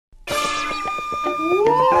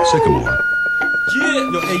Sycamore. Yeah.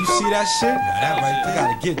 Yo, hey, you see that shit? Now that right there,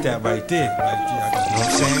 gotta get that right there. You know what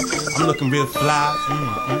I'm saying? I'm looking real fly.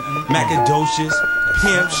 Macadocious.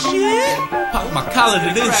 Pimp shit. Pop my collar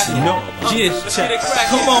to this shit. No, Yeah, check.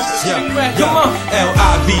 come on, Come on.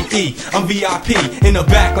 L-I-V-E, I'm VIP. In the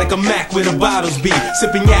back like a Mac where the bottles be.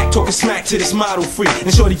 Sipping yak, talking smack to this model free.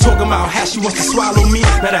 And shorty talking about how she wants to swallow me.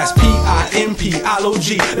 Now that's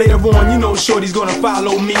P-I-M-P-I-L-O-G. Later on, you know shorty's gonna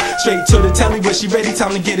follow me. Straight to the telly where she ready,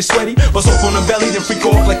 time to get it sweaty. Bust off on the belly, then freak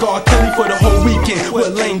off like R. Kelly for the whole weekend.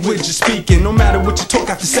 What language you speaking? No matter what you talk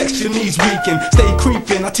after sex, your knees weaken. Stay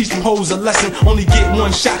creeping, I teach them hoes a lesson. Only get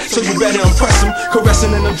one shot, so you better impress them.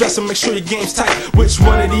 Caressing and undressing, make sure your game's tight. Which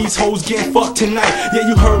one of these hoes getting fucked tonight? Yeah,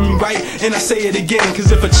 you heard me right, and I say it again.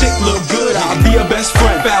 Cause if a chick look good, I'll be her best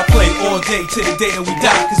friend. Foul play all day to the day that we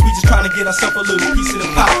die. Cause we just trying to get ourselves a little piece of the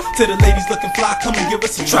pie. To the ladies looking fly, come and give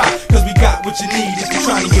us a try. Cause we got what you need if you're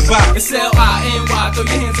trying to get by. It's L-I-N-Y, throw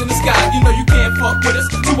your hands in the sky. You know you can't fuck with us,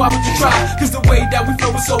 so why would you try? Cause the way that we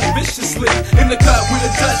flow is so viciously. In the cut with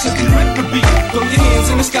a Dutch and we rip the beat. Throw your hands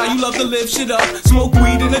in the sky, you love to live shit up. Smoke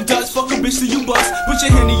weed in the Dutch, fuck a bitch till you bust. Put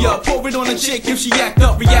your Henny up, pour it on a chick if she act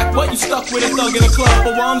up. React what? You stuck with a thug in a club.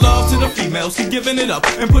 But one love to the females, keep giving it up.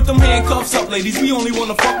 And put them handcuffs up, ladies, we only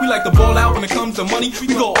wanna fuck. We like to ball out when it comes to money. We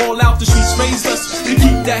go all out, the streets raised us to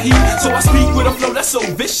keep that heat. So I speak with a flow that's so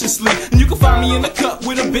viciously. And you can find me in the cut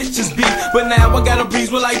with a bitch's beat. But now I got a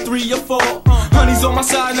breeze with like 3 or 4. Honey's on my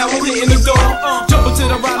side, now I'm hitting the door. Jumping to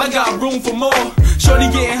the right, I got room for more. Shorty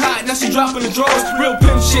getting hot, now she dropping the drawers. Real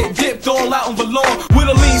pimp shit, dipped all out on velour.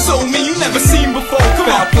 With a lean so mean you never seen before. Come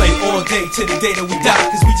on. Foul play all day to the day that we die.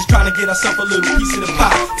 Cause we just trying to get ourselves a little piece of the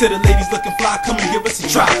pie. To the ladies looking fly, come and give us a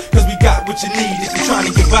try. Cause we got what you need if you're trying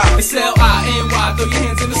to get by. It's L-I-N-Y, throw your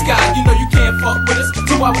hands in the sky. You know you can't fuck with us,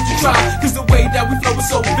 so why would you try? Cause the way that we flow is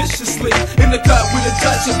so viciously. In the cut with a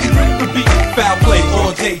Dutch and we rip the beat. Foul play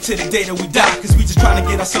all day to the day that we die. Cause we just trying to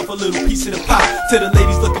get ourselves a little piece of the pie. To the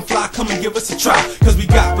ladies looking fly, come and give us a try. Cause we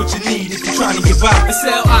got what you need if you're trying to get by. It's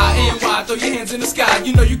L-I-N-Y, throw your hands in the sky.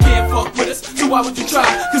 You know you can't fuck with us, so why would you try?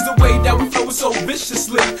 Cause the way that we flow is so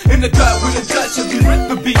viciously. In the cut with a Dutch and we rip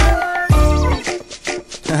the beat.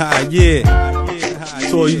 Yeah.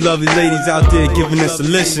 So all you lovely ladies out there giving us a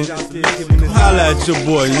listen, holla at your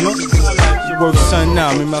boy, you know. Work something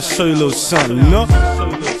out, maybe I'll show you a little something, you know.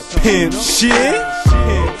 Pimp shit.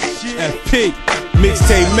 FP.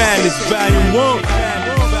 Mixtape Madness Volume 1.